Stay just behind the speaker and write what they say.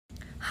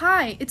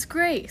Hi, it's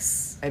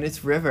Grace. And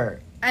it's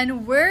River.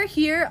 And we're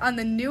here on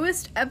the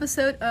newest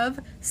episode of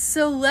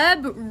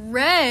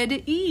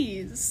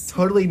Celeb-Red-Ease.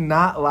 Totally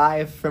not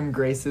live from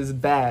Grace's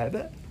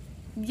bed.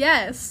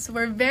 Yes,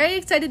 we're very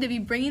excited to be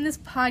bringing this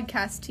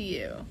podcast to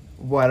you.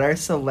 What are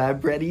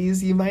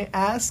celebrities, you might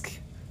ask?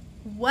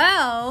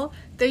 Well,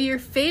 they're your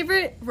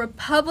favorite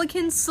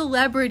Republican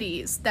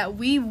celebrities that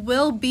we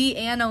will be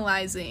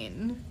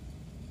analyzing.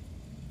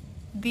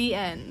 The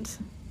end.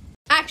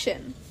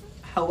 Action.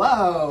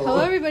 Hello. Hello,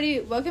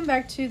 everybody. Welcome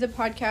back to the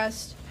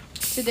podcast.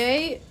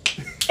 Today,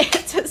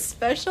 it's a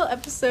special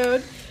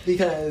episode.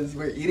 Because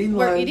we're eating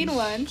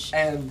lunch.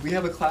 And we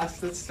have a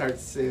class that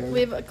starts soon. We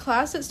have a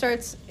class that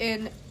starts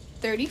in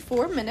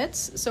 34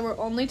 minutes, so we're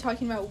only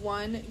talking about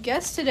one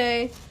guest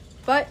today,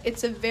 but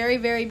it's a very,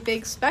 very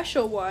big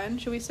special one.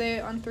 Should we say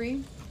it on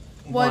three?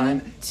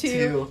 One,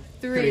 two,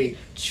 three.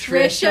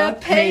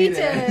 Trisha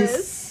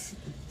Paytas.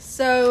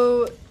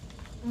 So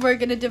we're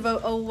going to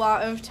devote a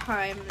lot of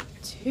time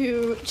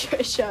to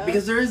Trisha.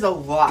 Because there is a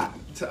lot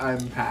to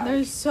unpack.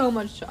 There's so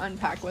much to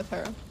unpack with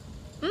her.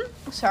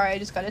 Sorry, I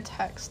just got a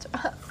text.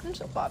 I'm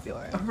so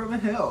popular. I'm from a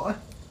hill.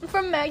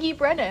 From Maggie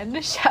Brennan.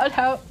 Shout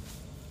out.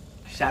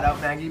 Shout out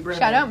Maggie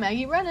Brennan. Shout out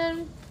Maggie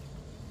Brennan.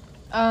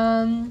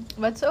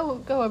 Let's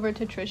go over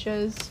to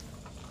Trisha's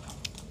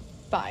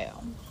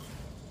bio.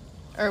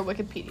 Or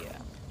Wikipedia.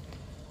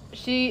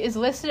 She is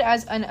listed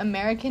as an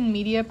American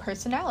media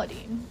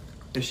personality.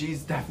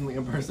 She's definitely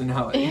a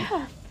personality.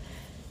 Yeah.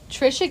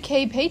 Trisha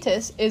K.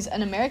 Paytas is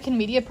an American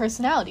media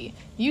personality,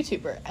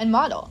 YouTuber, and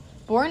model.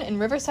 Born in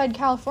Riverside,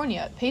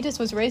 California, Paytas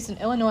was raised in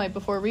Illinois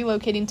before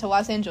relocating to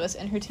Los Angeles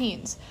in her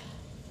teens.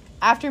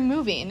 After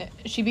moving,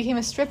 she became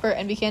a stripper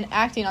and began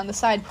acting on the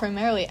side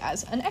primarily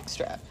as an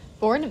extra.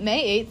 Born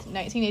May 8th,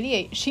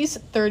 1988, she's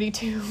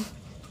 32.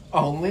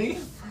 Only?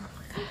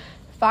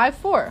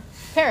 5'4".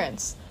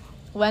 Parents,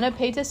 Lena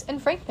Paytas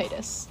and Frank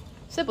Paytas.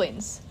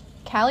 Siblings,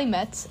 Callie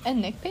Metz and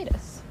Nick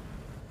Paytas.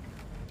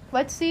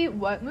 Let's see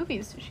what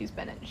movies she's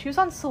been in. She was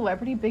on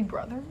Celebrity Big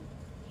Brother.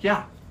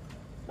 Yeah.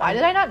 Why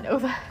did I not know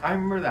that? I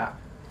remember that.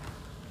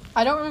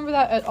 I don't remember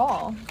that at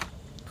all.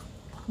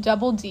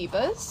 Double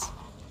Divas,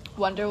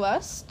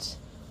 Wonderlust,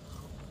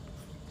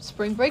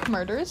 Spring Break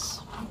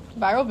Murders,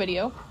 Viral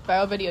Video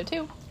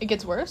 2, It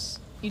Gets Worse,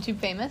 YouTube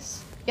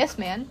Famous, Yes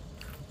Man,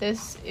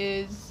 This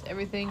Is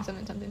Everything,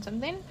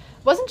 something.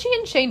 Wasn't she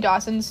in Shane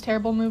Dawson's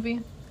terrible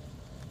movie?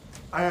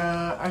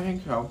 I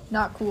think so.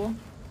 Not cool.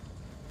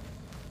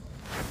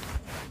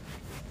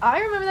 I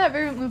remember that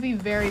movie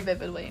very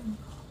vividly.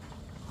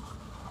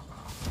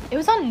 It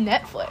was on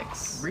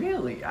Netflix.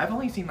 Really? I've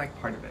only seen,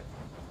 part of it.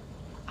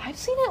 I've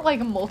seen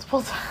it,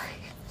 multiple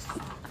times.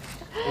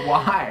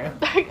 Why?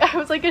 I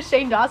was, a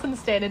Shane Dawson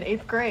stan in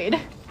 8th grade.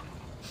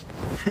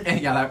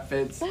 Yeah, that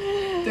fits.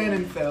 Dan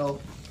and Phil,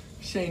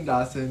 Shane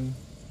Dawson,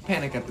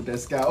 Panic at the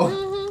Disco.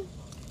 Mm-hmm.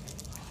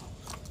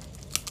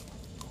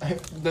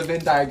 The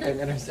Venn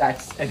diagram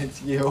intersects, and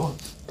it's you.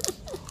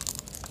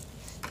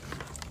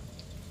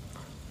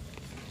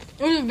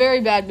 It was a very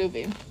bad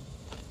movie. And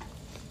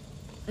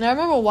I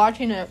remember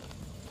watching it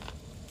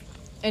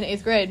in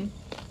 8th grade.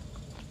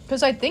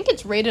 Because I think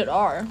it's rated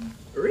R.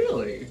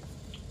 Really?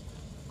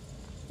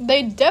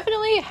 They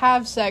definitely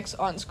have sex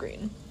on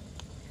screen.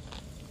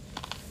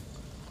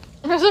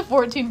 There's a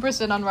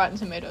 14% on Rotten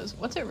Tomatoes.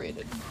 What's it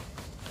rated?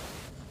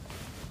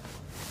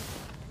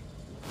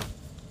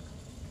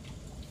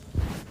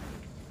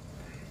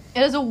 It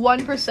has a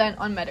 1%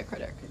 on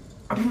Metacritic.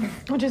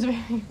 Which is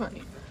very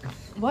funny.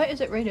 What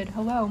is it rated?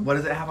 Hello? What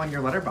does it have on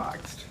your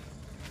Letterboxd?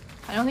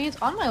 I don't think it's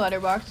on my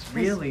Letterboxd.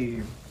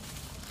 Really?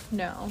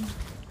 No.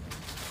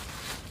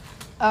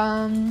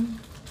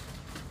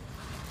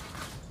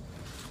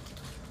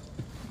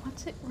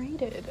 What's it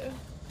rated?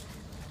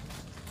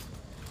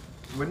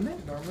 Wouldn't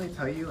it normally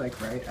tell you,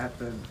 right at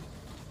the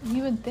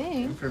You would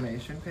think.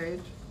 information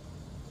page?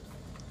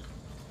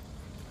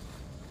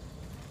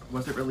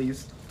 Was it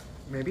released?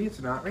 Maybe it's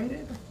not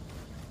rated?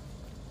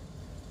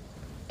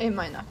 It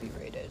might not be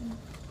rated.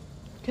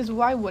 Because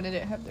why wouldn't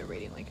it have the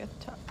rating, at the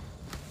top?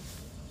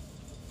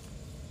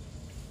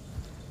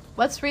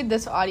 Let's read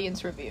this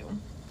audience review.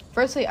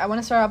 Firstly, I want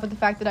to start off with the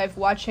fact that I've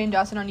watched Shane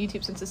Dawson on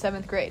YouTube since the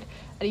 7th grade.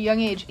 At a young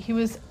age, he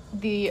was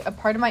a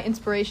part of my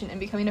inspiration in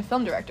becoming a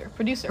film director,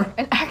 producer,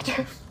 and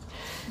actor.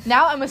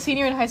 Now I'm a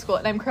senior in high school,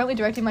 and I'm currently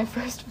directing my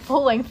first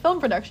full-length film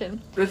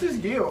production. This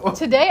is you.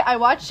 Today, I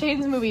watched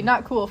Shane's movie,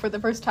 Not Cool, for the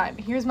first time.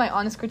 Here's my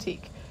honest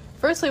critique.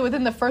 Firstly,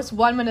 within the first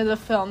 1 minute of the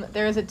film,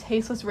 there is a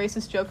tasteless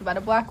racist joke about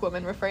a black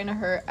woman referring to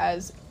her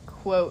as,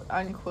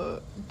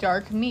 quote-unquote,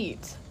 dark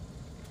meat.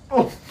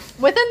 Oh.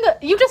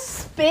 You just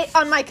spit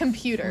on my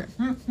computer.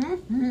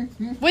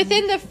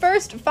 Within the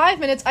first 5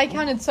 minutes, I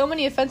counted so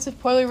many offensive,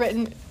 poorly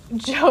written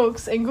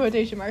jokes, in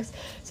quotation marks,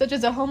 such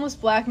as a homeless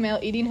black male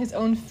eating his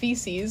own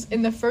feces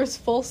in the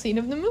first full scene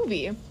of the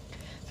movie.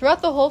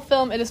 Throughout the whole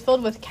film, it is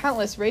filled with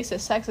countless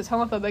racist, sexist,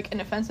 homophobic,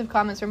 and offensive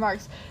comments,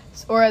 remarks,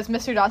 or as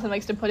Mr. Dawson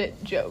likes to put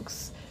it,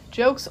 jokes.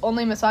 Jokes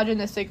only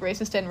misogynistic,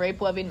 racist, and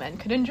rape-loving men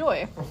could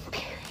enjoy.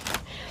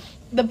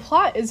 The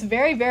plot is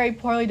very, very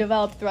poorly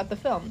developed throughout the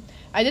film.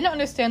 I didn't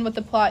understand what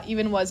the plot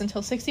even was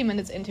until 60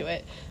 minutes into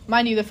it.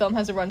 Mind you, the film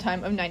has a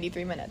runtime of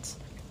 93 minutes.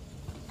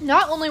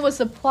 Not only was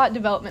the plot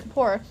development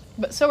poor,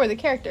 but so were the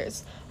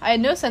characters. I had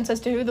no sense as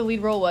to who the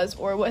lead role was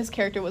or what his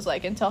character was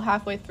like until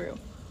halfway through.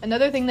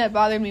 Another thing that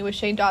bothered me was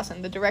Shane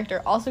Dawson, the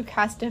director, also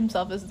casted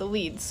himself as the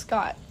lead,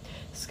 Scott.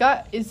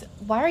 Scott is...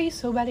 Why are you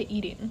so bad at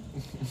eating?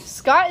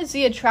 Scott is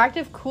the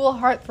attractive, cool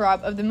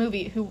heartthrob of the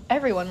movie who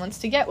everyone wants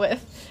to get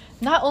with.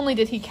 Not only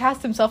did he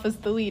cast himself as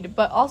the lead,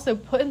 but also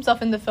put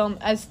himself in the film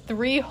as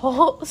 3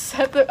 whole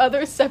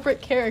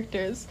separate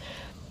characters.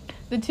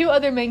 The 2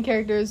 other main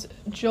characters,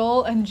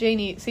 Joel and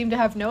Janie, seem to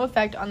have no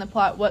effect on the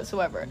plot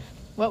whatsoever.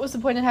 What was the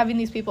point in having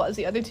these people as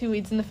the other 2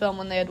 leads in the film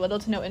when they had little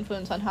to no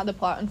influence on how the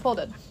plot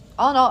unfolded?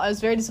 All in all, I was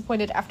very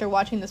disappointed after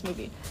watching this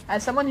movie.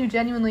 As someone who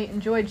genuinely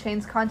enjoyed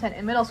Shane's content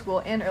in middle school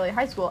and early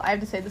high school, I have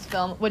to say this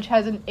film, which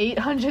has an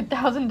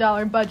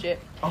 $800,000 budget,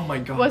 Oh my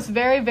god. was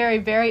very, very,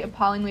 very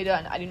appallingly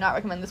done. I do not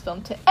recommend this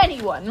film to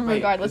anyone,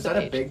 regardless of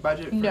age. Is that a big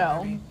budget for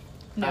a movie?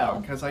 No.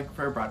 Because, like,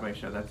 for a Broadway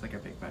show, that's, like, a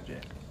big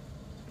budget.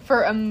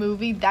 For a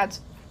movie,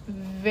 that's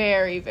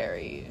very,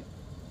 very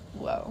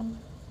low.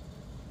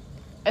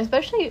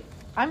 Especially,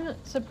 I'm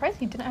surprised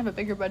he didn't have a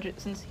bigger budget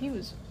since he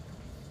was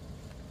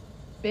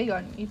big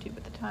on YouTube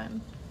at the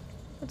time.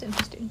 That's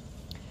interesting.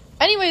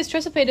 Anyways,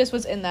 Trisha Paytas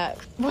was in that,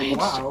 which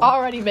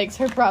already makes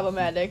her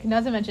problematic,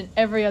 not to mention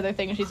every other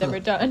thing she's ever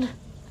done.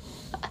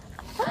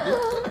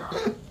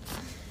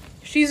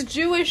 She's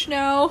Jewish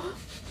now.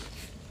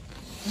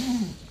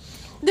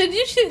 Did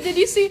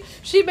you see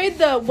she made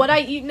the what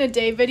I eat in a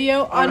day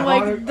video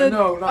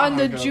on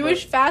the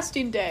Jewish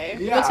fasting day?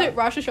 Yeah. What's it,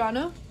 Rosh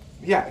Hashanah?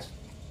 Yes.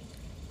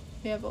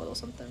 We have a little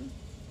something.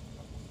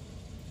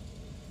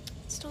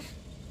 Still.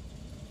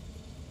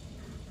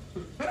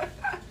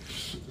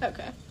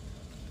 Okay.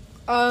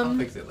 I'll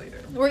fix it later.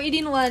 We're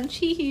eating lunch.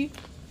 Hee.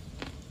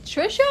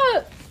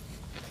 Trisha.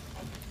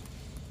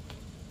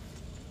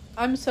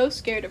 I'm so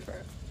scared of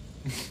her.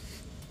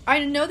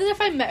 I know that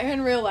if I met her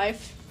in real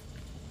life,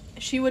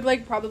 she would,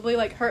 like, probably,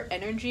 like, her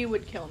energy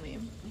would kill me.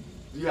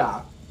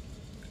 Yeah.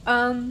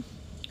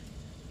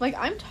 Like,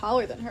 I'm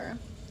taller than her,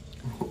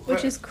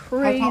 which is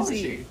crazy. How tall is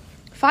she?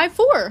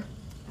 5'4".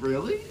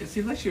 Really? It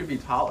seems like she would be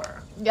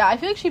taller. Yeah, I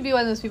feel like she'd be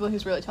one of those people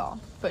who's really tall,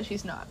 but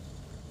she's not.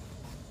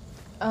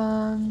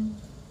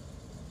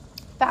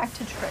 Back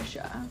to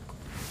Trisha.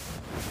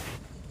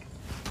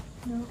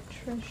 No,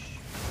 Trish.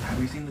 Have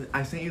you seen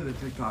I sent you the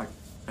TikTok,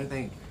 I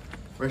think,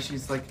 where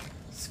she's, like,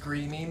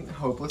 screaming,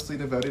 hopelessly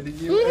devoted to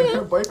you, and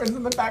her boyfriend's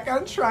in the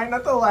background trying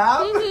not to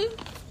laugh.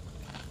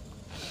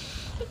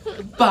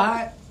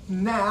 But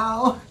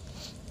now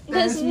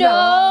there's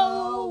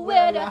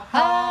nowhere to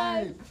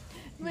hide.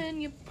 When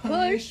you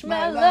push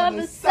my love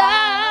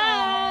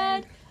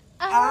aside,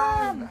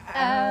 I'm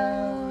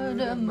out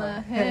of my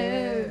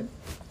head,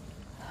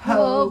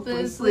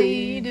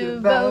 hopelessly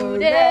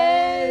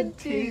devoted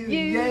to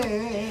you.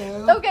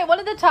 Okay, one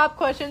of the top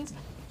questions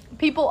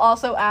people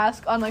also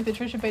ask on, like, the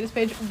Trisha Paytas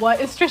page, what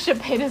is Trisha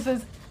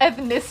Paytas'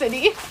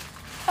 ethnicity?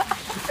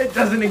 It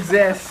doesn't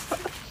exist.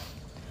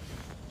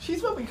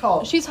 She's what we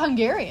call... She's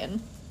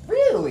Hungarian.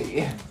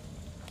 Really?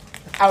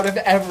 Out of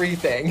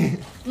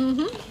everything.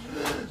 Mm-hmm.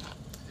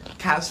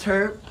 Cast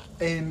her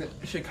in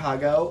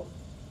Chicago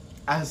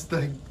as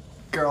the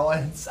girl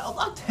in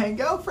Selma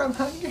Tango from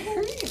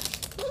Hungary.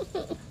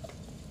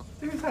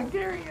 Who's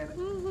Hungarian?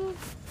 Mm-hmm.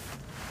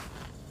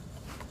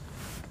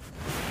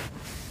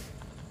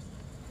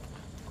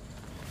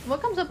 What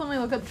comes up when we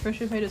look up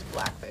Trisha Paytas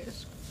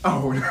blackface?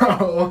 Oh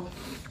no.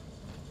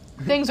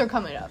 Things are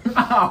coming up.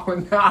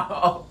 Oh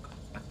no.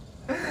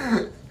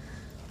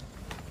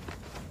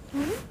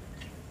 Mm-hmm.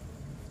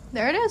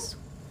 There it is.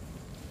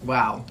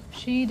 Wow.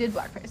 She did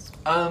blackface.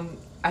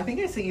 I think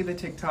I sent you the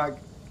TikTok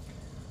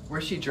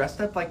where she dressed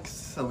up like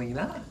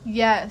Selena.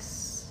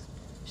 Yes.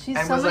 She's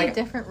and so was many like,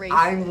 different races.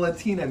 I'm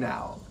Latina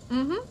now.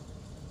 Mm-hmm.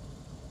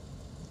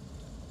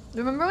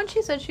 Remember when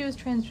she said she was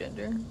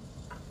transgender?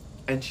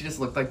 And she just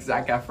looked like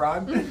Zac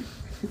Efron.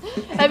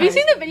 Have you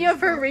seen the video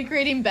of her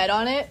recreating Bet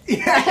on It?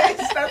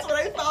 Yes, that's what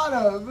I thought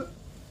of.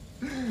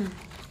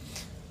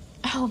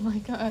 Oh my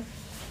god.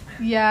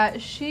 Yeah,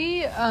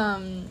 she,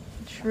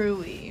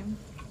 truly.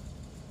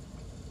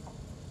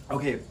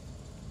 Okay,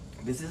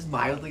 this is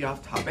mildly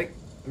off topic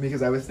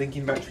because I was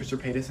thinking about Trisha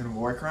Paytas and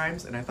war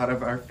crimes, and I thought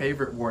of our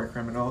favorite war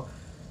criminal,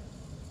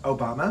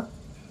 Obama.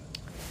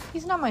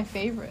 He's not my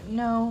favorite,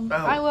 no. Oh.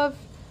 I love...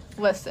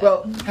 Listen.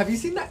 Well, have you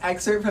seen the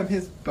excerpt from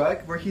his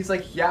book where he's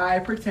like, yeah, I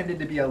pretended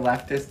to be a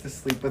leftist to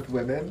sleep with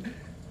women?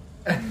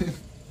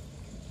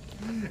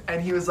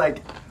 And he was like,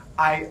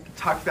 I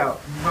talked about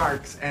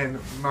Marx and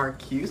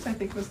Marcuse, I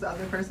think was the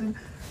other person,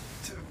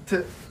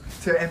 to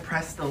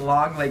impress the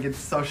long-legged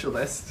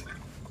socialist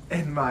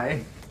in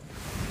one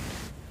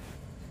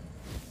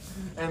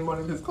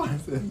of his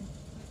classes.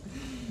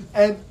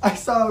 And I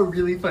saw a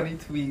really funny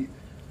tweet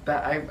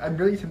that I'm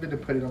really tempted to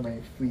put it on my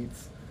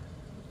fleets.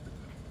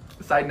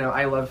 Side note,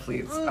 I love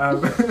fleets.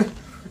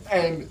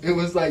 And it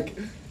was like,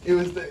 it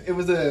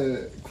was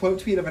a quote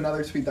tweet of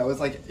another tweet that was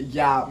like,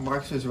 yeah,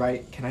 Marx was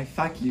right. Can I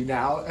fuck you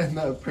now? And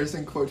the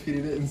person quote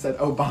tweeted it and said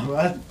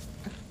Obama.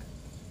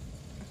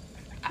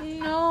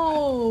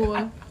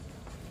 No.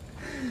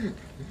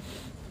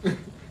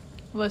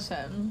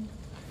 Listen.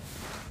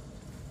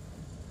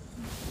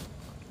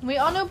 We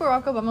all know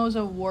Barack Obama was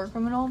a war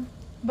criminal,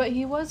 but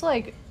he was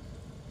like,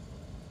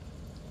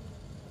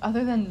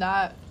 other than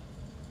that,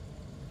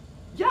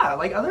 Yeah,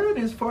 like other than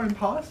his foreign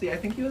policy, I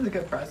think he was a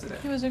good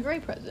president. he was a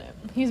great president.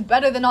 He's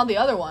better than all the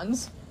other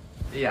ones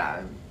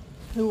Yeah,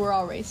 who were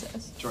all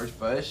racist. George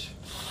Bush.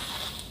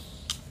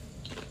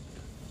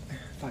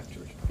 Fuck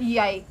George Bush.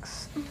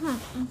 Yikes.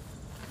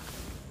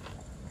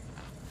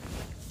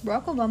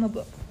 Barack Obama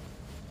book.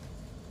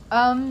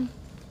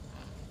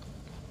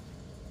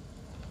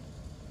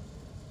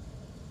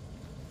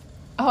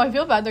 Oh, I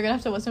feel bad. They're gonna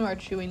have to listen to our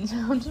chewing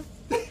sounds.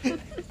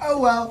 Oh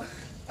well.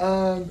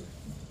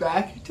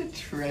 Back to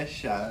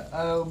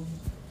Trisha.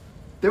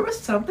 There was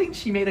something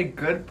she made a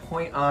good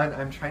point on.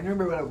 I'm trying to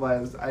remember what it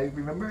was. I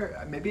remember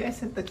maybe I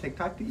sent the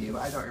TikTok to you.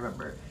 I don't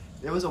remember.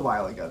 It was a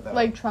while ago though.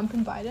 Like Trump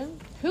and Biden?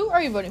 Who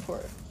are you voting for?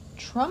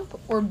 Trump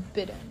or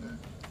Biden?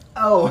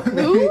 Oh,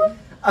 Who?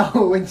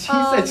 Oh, when she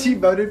said she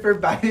voted for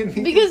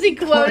Biden because he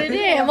quoted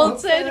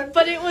Hamilton,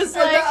 but it was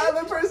and like the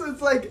other person's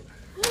like,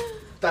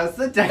 "That's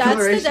the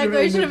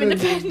Declaration of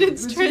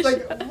Independence." She's Trisha.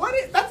 like, "What?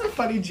 That's a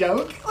funny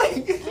joke."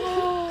 Like,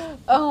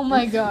 oh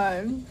my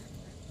god,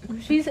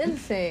 she's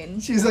insane.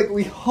 She's like,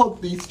 "We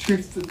hold these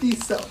truths to be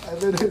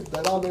self-evident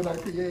that all men are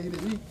created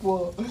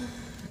equal,"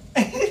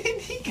 and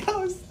he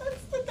goes,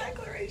 "That's the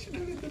Declaration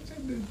of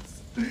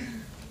Independence."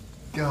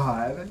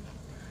 God.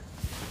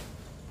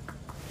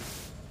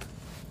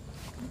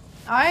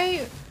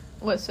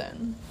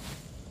 Listen.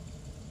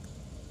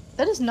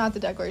 That is not the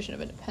Declaration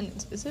of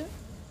Independence, is it?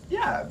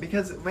 Yeah,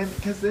 because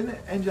then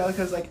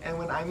Angelica's like, and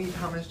when I meet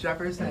Thomas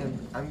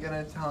Jefferson, I'm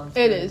gonna tell him to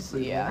It is,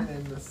 include yeah. women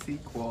in the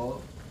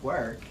sequel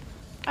work.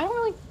 I don't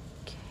really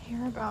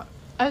care about.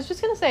 I was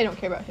just gonna say I don't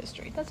care about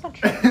history. That's not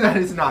true. That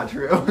is not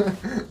true.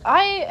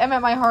 I am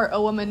at my heart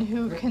a woman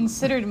who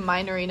considered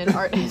minoring in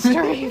art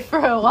history for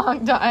a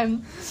long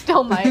time.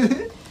 Still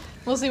might.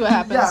 We'll see what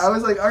happens. Yeah, I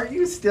was like, aren't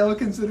you still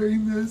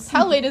considering this?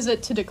 How late is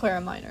it to declare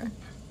a minor?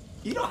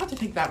 You don't have to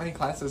take that many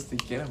classes to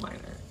get a minor.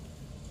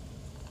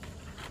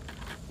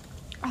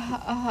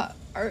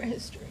 Art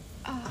history.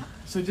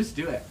 So just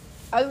do it.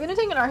 I was gonna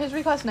take an art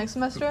history class next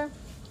semester,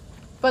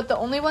 but the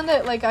only one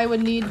that like I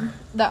would need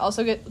that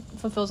also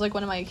fulfills like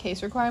one of my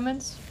case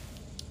requirements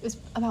is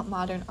about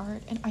modern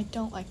art, and I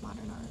don't like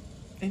modern art.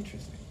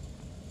 Interesting.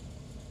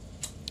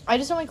 I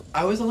just don't like.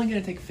 I was only going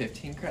to take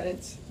 15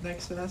 credits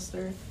next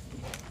semester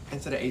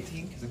instead of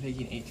 18 because I'm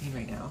taking 18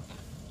 right now.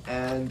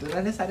 And then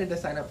I decided to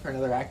sign up for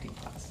another acting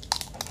class.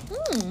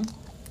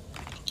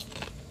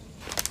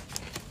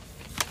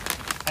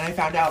 And I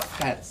found out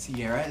that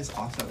Sierra is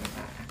also in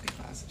that acting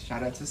class.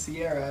 Shout out to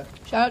Sierra.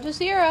 Shout out to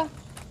Sierra.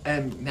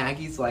 And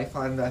Maggie's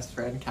lifelong best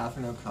friend,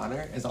 Catherine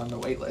O'Connor, is on the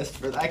wait list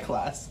for that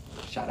class.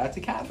 Shout out to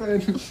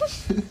Catherine.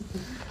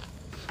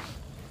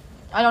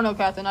 I don't know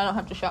Catherine. I don't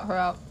have to shout her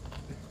out.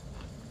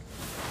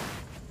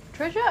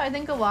 Trisha, I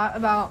think a lot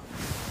about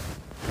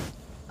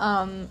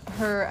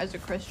her as a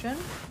Christian.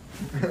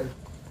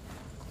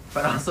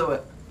 But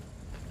also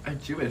a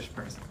Jewish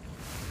person.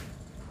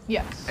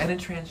 Yes. And a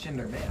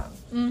transgender man.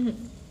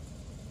 Mm-hmm.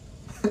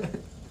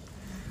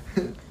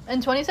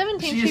 In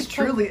 2017, she is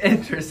truly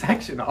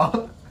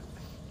intersectional.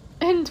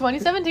 In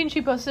 2017,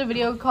 she posted a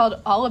video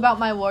called All About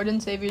My Lord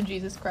and Savior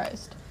Jesus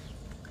Christ.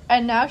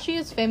 And now she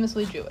is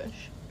famously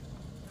Jewish.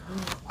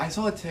 I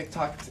saw a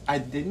TikTok, I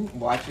didn't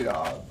watch it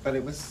all, but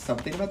it was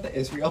something about the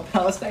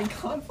Israel-Palestine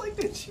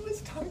conflict, and she was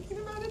talking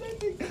about it, I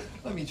think.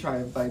 Let me try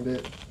and find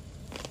it.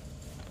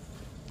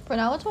 For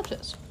now, let's watch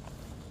this.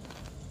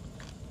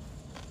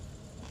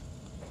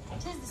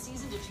 'Tis the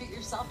season to treat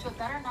yourself to a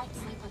better night's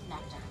sleep with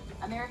Nectar.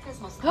 America's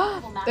most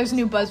comfortable mattress. There's a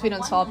new with over BuzzFeed 1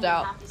 Unsolved million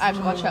out. happy I have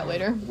to watch sleepers. that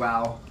later.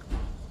 Wow.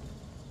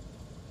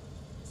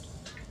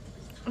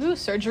 Ooh,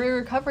 surgery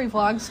recovery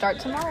vlogs start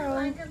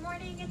tomorrow. Good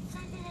morning, it's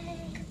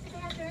Sunday.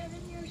 Today after I'm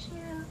in your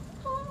shoe.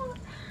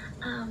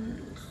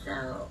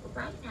 So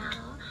right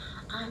now,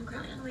 I'm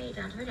currently on the way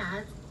down to her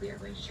dad's. We are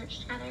going to church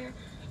together,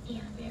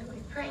 and we are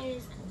going to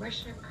praise and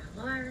worship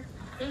our Lord,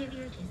 our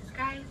Savior, Jesus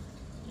Christ.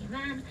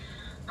 Amen.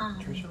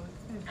 Trisha,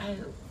 I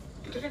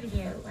did a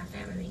video last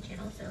night on my main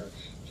channel, so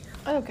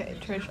Okay,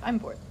 Trish, I'm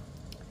bored.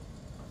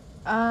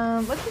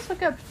 Let's just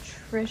look up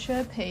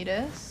Trisha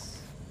Paytas,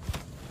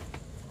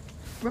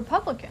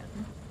 Republican.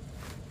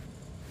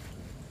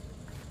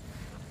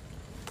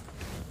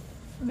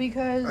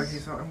 Because okay,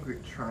 so I'm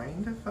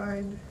trying to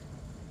find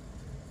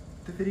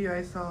the video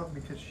I saw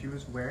because she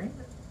was wearing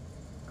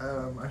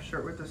a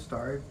shirt with the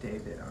Star of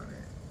David on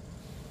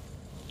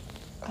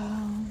it.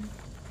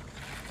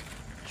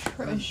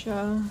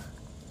 Trisha.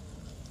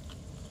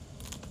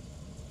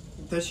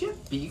 Does she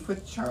have beef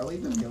with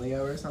Charli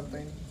D'Amelio or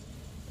something?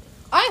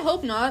 I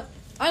hope not.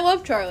 I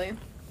love Charli.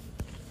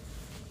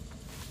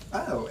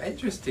 Oh,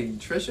 interesting.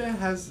 Trisha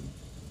has...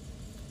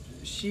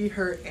 she,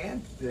 her,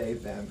 and they,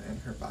 them in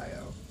her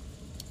bio.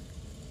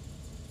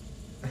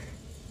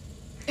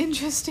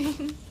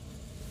 Interesting.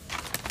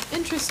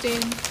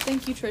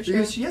 Thank you, Trisha.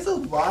 Because she has a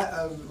lot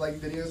of like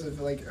videos of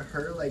like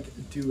her like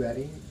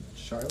duetting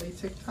Charli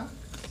TikToks.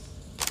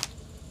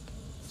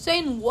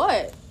 Saying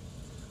what?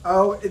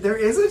 Oh, there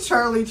is a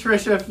Charli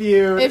Trisha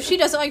feud. If she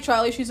doesn't like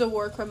Charli, she's a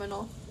war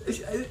criminal.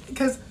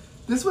 Because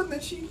this one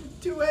that she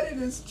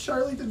duetted is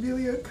Charli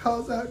D'Amelio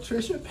calls out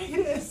Trisha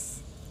Paytas.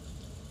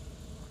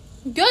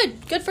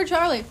 Good for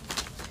Charli.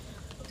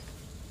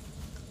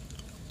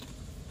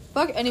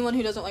 Fuck anyone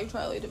who doesn't like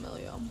Charli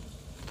D'Amelio.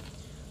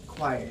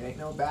 Quiet, ain't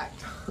no back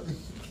talk.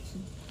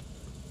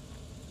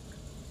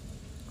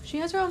 She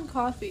has her own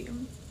coffee.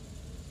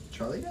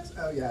 Charli does?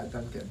 Oh yeah,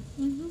 Duncan.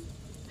 Mm-hmm.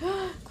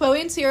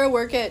 Chloe and Sierra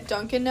work at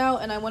Dunkin' now,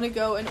 and I want to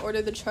go and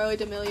order the Charli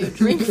D'Amelio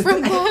drink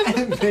from them.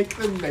 And make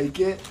them make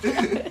it.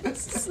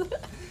 Yes.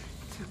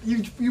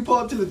 You pull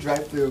up to the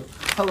drive-thru.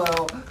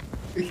 Hello.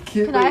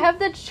 Can I have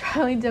the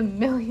Charli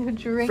D'Amelio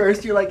drink?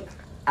 First you're like,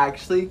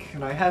 actually,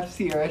 can I have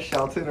Sierra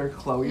Shelton or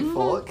Chloe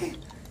Folk?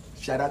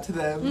 Shout out to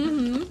them.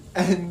 Mm-hmm.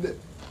 And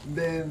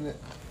then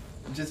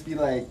just be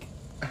like,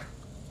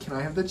 can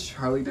I have the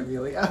Charli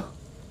D'Amelio?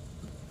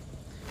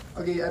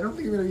 Okay, I don't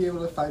think you're going to be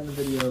able to find the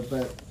video,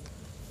 but...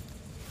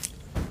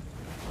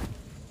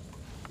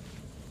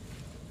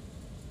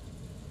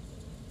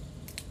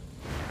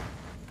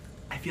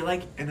 I feel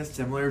like in a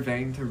similar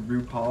vein to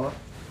RuPaul,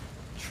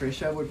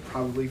 Trisha would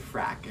probably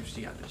frack if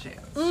she had the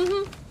chance.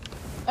 Mm-hmm.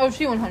 Oh,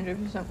 she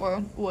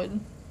 100% would.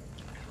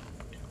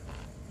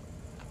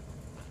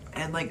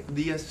 And like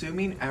the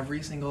assuming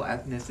every single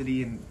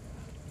ethnicity and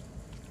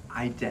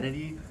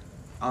identity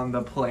on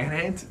the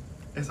planet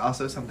is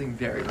also something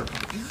very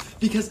Republican.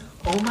 Because,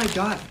 oh my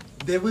god,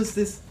 there was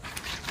this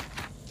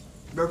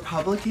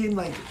Republican,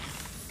 like,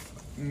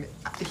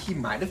 he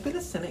might have been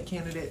a Senate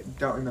candidate,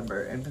 don't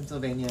remember, in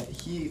Pennsylvania.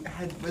 He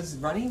was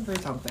running for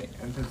something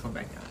in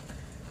Pennsylvania.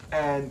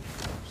 And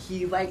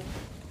he, like,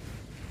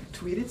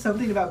 tweeted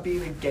something about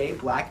being a gay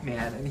black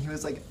man, and he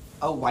was, like,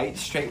 a white,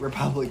 straight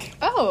Republican.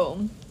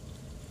 Oh.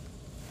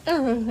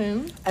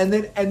 Interesting. And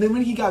then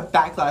when he got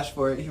backlash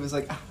for it, he was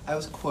like, I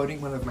was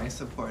quoting one of my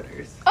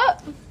supporters. Oh.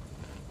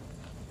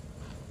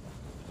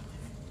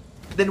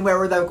 Then where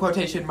were the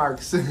quotation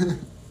marks?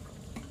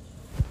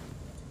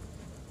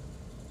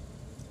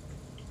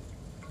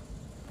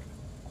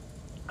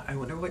 I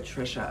wonder what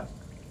Trisha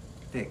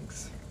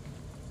thinks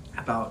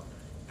about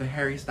the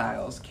Harry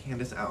Styles,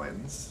 Candace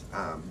Owens,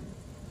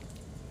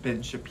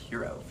 Ben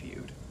Shapiro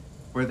feud,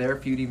 where they're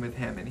feuding with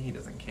him and he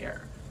doesn't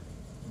care.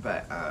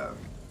 But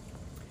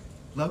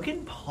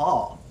Logan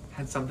Paul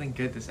had something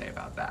good to say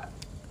about that.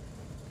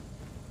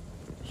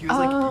 He was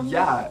like,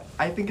 yeah,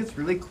 I think it's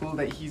really cool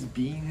that he's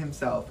being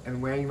himself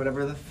and wearing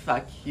whatever the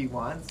fuck he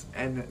wants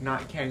and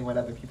not caring what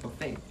other people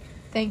think.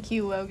 Thank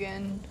you,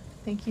 Logan.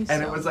 Thank you so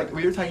much. And it was like,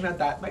 we were talking about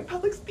that in my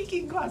public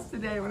speaking class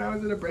today when I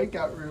was in a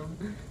breakout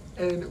room.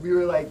 And we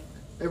were like,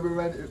 it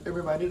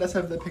reminded us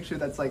of the picture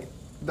that's like,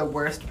 the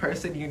worst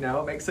person you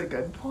know makes a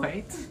good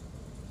point.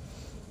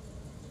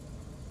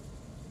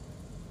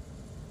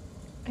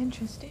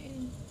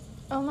 Interesting.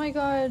 Oh my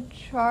god,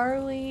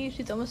 Charli.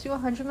 She's almost to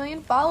 100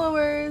 million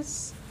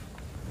followers.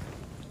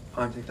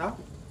 On TikTok?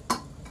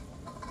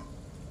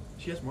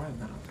 She has more than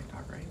that on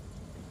TikTok, right?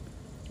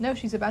 No,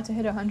 she's about to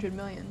hit 100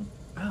 million.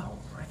 Oh,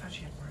 I thought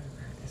she had more than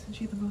that. Isn't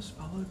she the most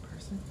followed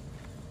person?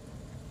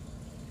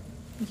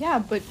 Yeah,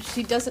 but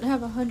she doesn't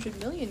have 100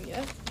 million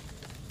yet.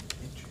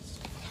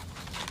 Interesting.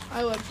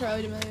 I love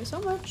Charli D'Amelio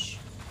so much.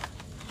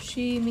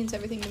 She means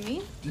everything to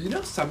me. Do you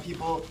know some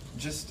people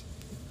just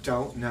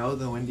don't know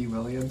the Wendy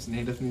Williams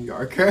native New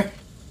Yorker?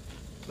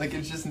 Like,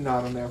 it's just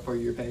not on their For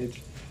You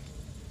page.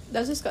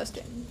 That's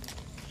disgusting.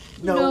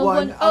 No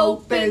one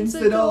opens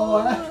the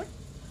door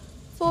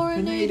for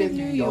a native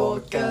New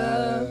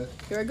Yorker.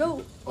 Here I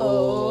go.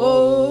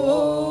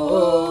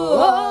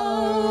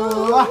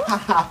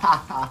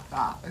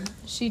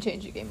 She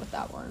changed the game with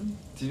that one.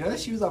 Do you know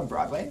that she was on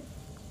Broadway?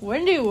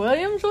 Wendy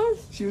Williams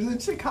was? She was in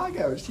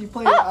Chicago. She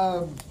played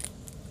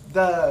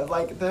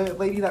the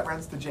lady that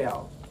runs the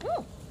jail.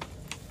 Oh.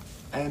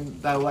 And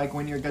the like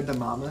When You're Good to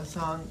Mama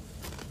song.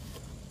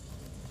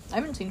 I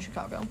haven't seen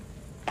Chicago.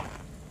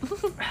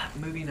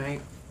 Movie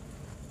night.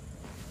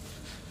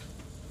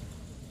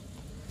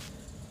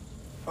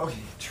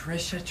 Okay,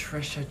 Trisha.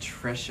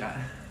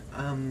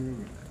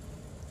 I'm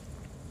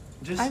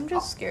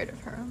just scared of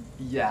her.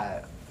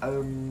 Yeah.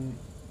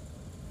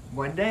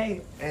 One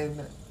day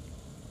in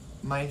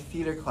my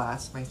theater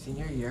class, my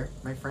senior year,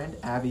 my friend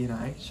Abby and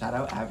I, shout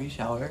out Abby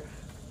Scheller,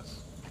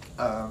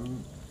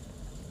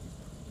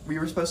 we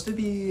were supposed to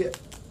be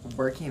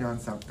working on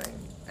something,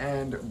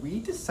 and we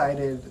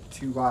decided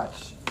to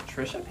watch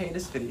Trisha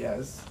Paytas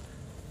videos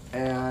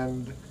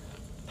and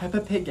Peppa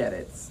Pig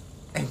edits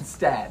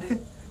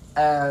instead.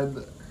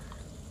 And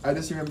I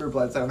just remember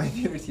Bledsoe, my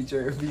theater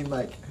teacher, being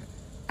like,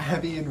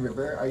 Abby and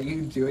River, are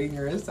you doing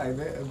your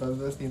assignment? And both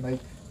of us being like,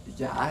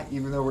 yeah,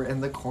 even though we're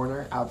in the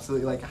corner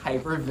absolutely like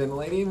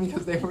hyperventilating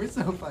because they were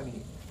so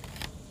funny.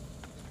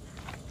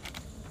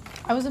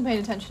 I wasn't paying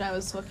attention. I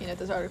was looking at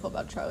this article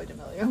about Charli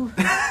D'Amelio.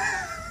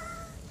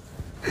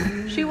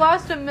 She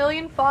lost 1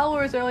 million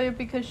followers earlier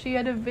because she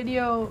had a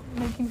video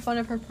making fun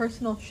of her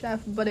personal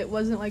chef, but it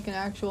wasn't like an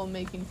actual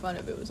making fun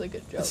of. It was like a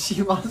joke.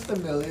 She lost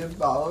 1 million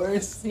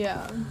followers?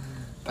 Yeah.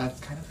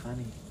 That's kind of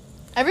funny.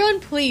 Everyone,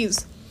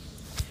 please,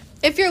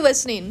 if you're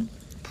listening,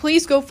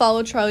 please go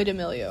follow Charli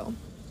D'Amelio.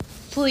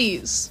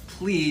 Please.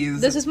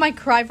 Please. This is my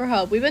cry for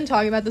help. We've been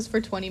talking about this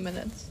for 20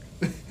 minutes.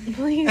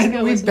 Please and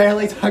go we listen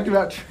barely to talked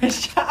about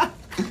Trisha.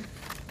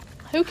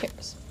 Who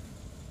cares?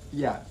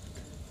 Yeah.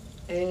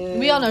 And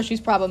We all know she's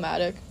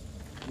problematic.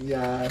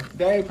 Yeah,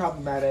 very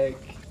problematic.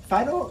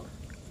 Final,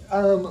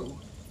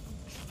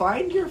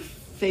 find your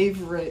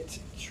favorite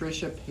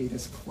Trisha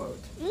Paytas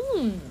quote.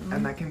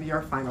 And that can be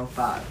our final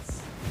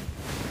thoughts.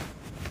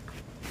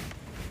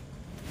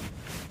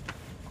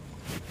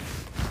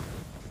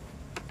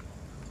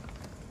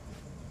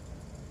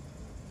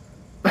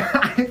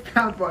 I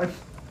found one.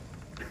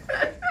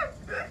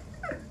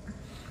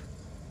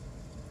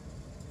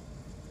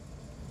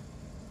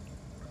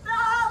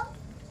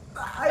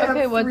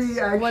 Okay,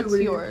 what's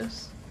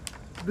yours?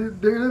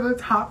 They're the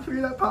top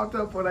 3 that popped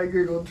up when I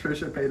googled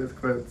Trisha Paytas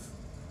quotes.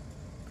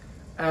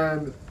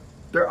 And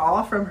they're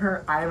all from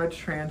her I'm a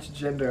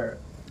transgender.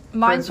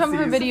 Mine's from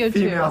her video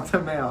too. Female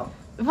to male.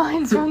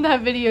 Mine's from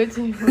that video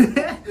too.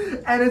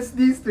 And it's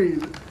these 3.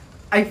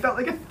 I felt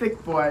like a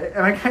thick boy,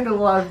 and I kind of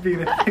love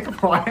being a thick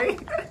boy.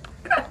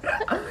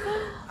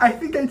 I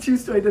think I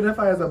choose to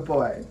identify as a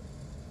boy.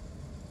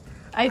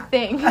 I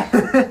think.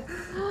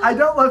 I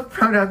don't love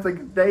pronouns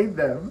like they,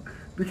 them,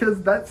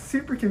 because that's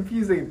super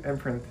confusing, in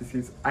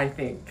parentheses, I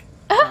think. ...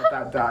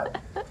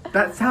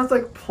 That sounds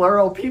like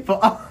plural people.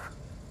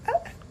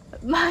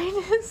 Mine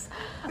is,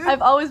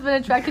 I've always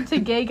been attracted to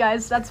gay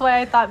guys. That's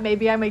why I thought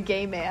maybe I'm a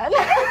gay man.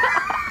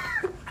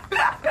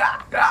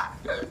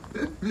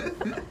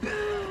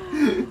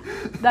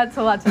 That's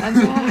a lot to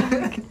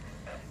unpack.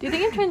 Do you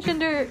think I'm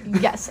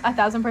transgender? Yes,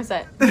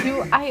 1,000%.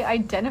 Do I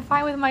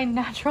identify with my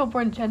natural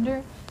born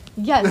gender?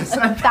 Yes,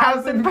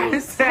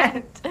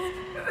 1,000%.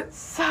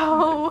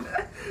 So.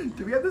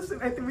 Do we have the same?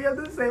 I think we have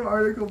the same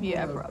article.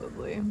 Yeah,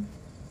 probably.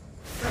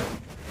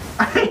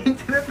 I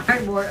identify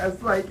more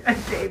as like a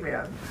gay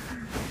man.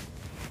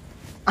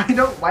 I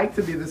don't like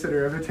to be the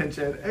center of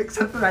attention,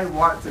 except that I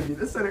want to be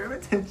the center of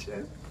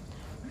attention.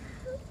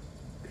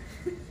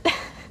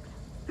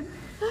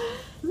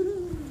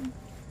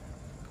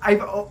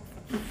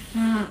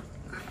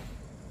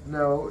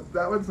 No,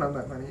 that one's not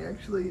that funny,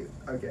 actually.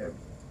 Okay.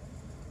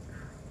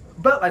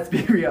 But let's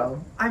be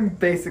real. I'm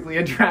basically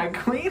a drag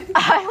queen.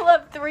 I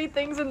love 3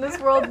 things in this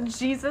world: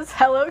 Jesus,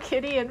 Hello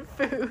Kitty, and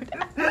food.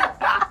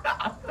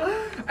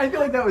 I feel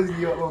like that was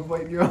you at one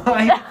point in your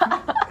life.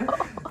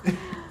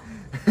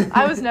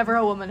 I was never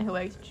a woman who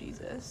liked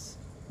Jesus.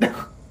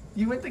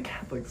 You went to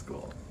Catholic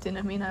school.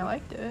 Didn't mean I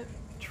liked it.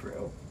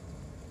 True.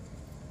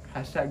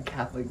 Hashtag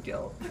Catholic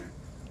guilt.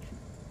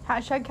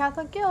 Hashtag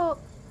Catholic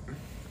guilt.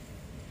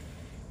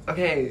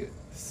 Okay,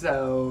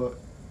 so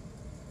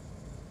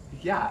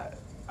yeah.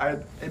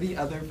 Are any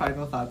other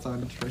final thoughts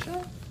on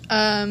Trisha?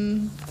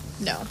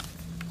 No.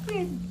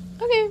 Okay.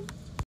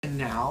 And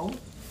now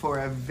for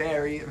a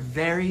very,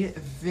 very,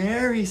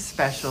 very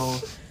special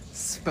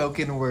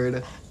spoken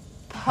word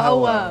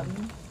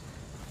Poem.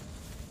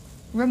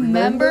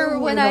 Remember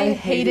when I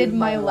hated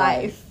my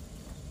life,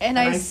 and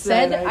I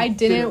said I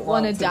didn't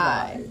want to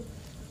die,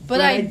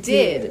 but I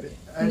did.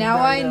 Now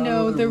I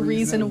know the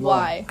reason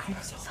why. I'm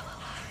so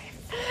alive.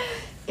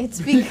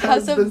 It's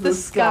because of the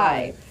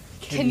sky.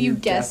 Can you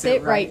guess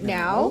it right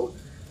now?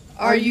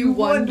 Are you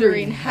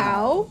wondering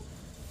how?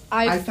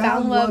 I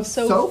found love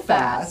so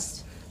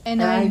fast,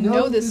 and I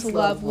know this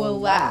love will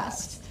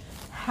last.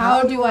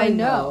 How do I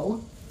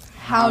know?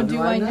 How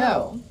do I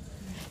know?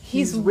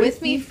 He's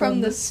with me from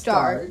the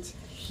start.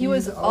 He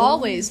was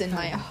always in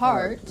my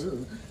heart.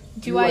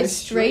 Do I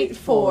straight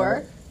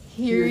for?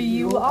 Here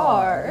you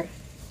are.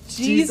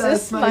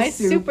 Jesus, my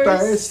superstar.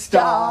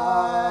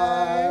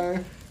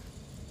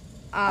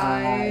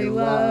 I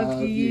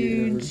love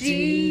you,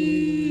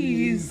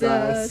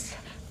 Jesus.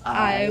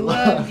 I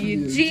love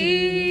you,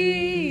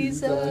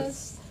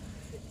 Jesus.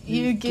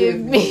 You give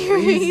me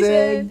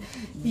reason.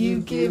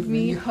 You give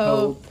me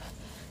hope.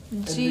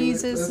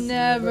 Jesus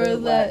never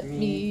let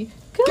me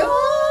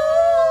go.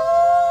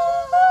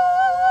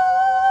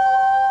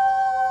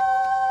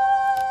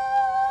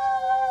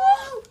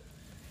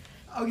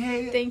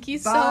 Okay. Thank you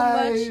so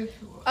bye. much.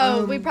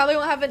 Oh, we probably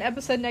won't have an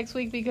episode next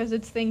week because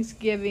it's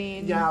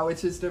Thanksgiving. Yeah,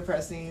 which is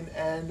depressing.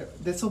 And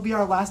this will be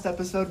our last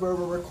episode where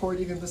we're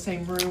recording in the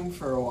same room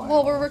for a while.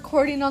 Well, we're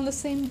recording on the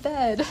same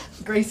bed.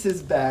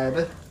 Grace's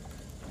bed.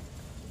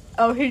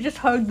 Oh, he just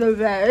hugged the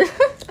bed.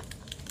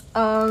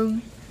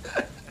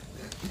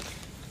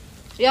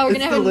 Yeah, we're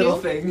gonna have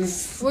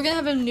we're gonna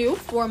have a new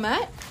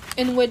format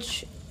in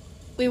which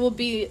we will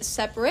be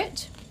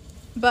separate,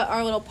 but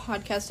our little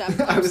podcast app.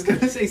 I was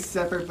gonna say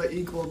separate but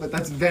equal, but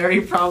that's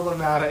very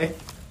problematic.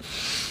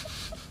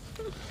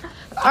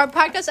 Our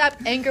podcast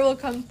app, Anchor, will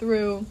come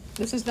through.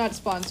 This is not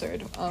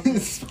sponsored.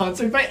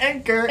 Sponsored by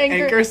Anchor.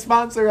 Anchor. Anchor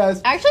sponsor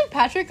us. Actually,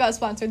 Patrick got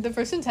sponsored. The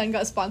First and 10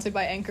 got sponsored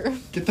by Anchor.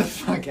 Get the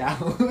fuck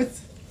out. It's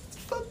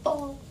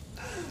football.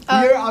 We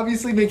are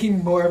obviously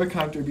making more of a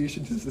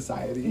contribution to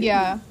society.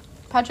 Yeah.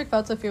 Patrick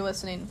Feltz, if you're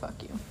listening, fuck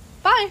you.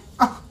 Bye.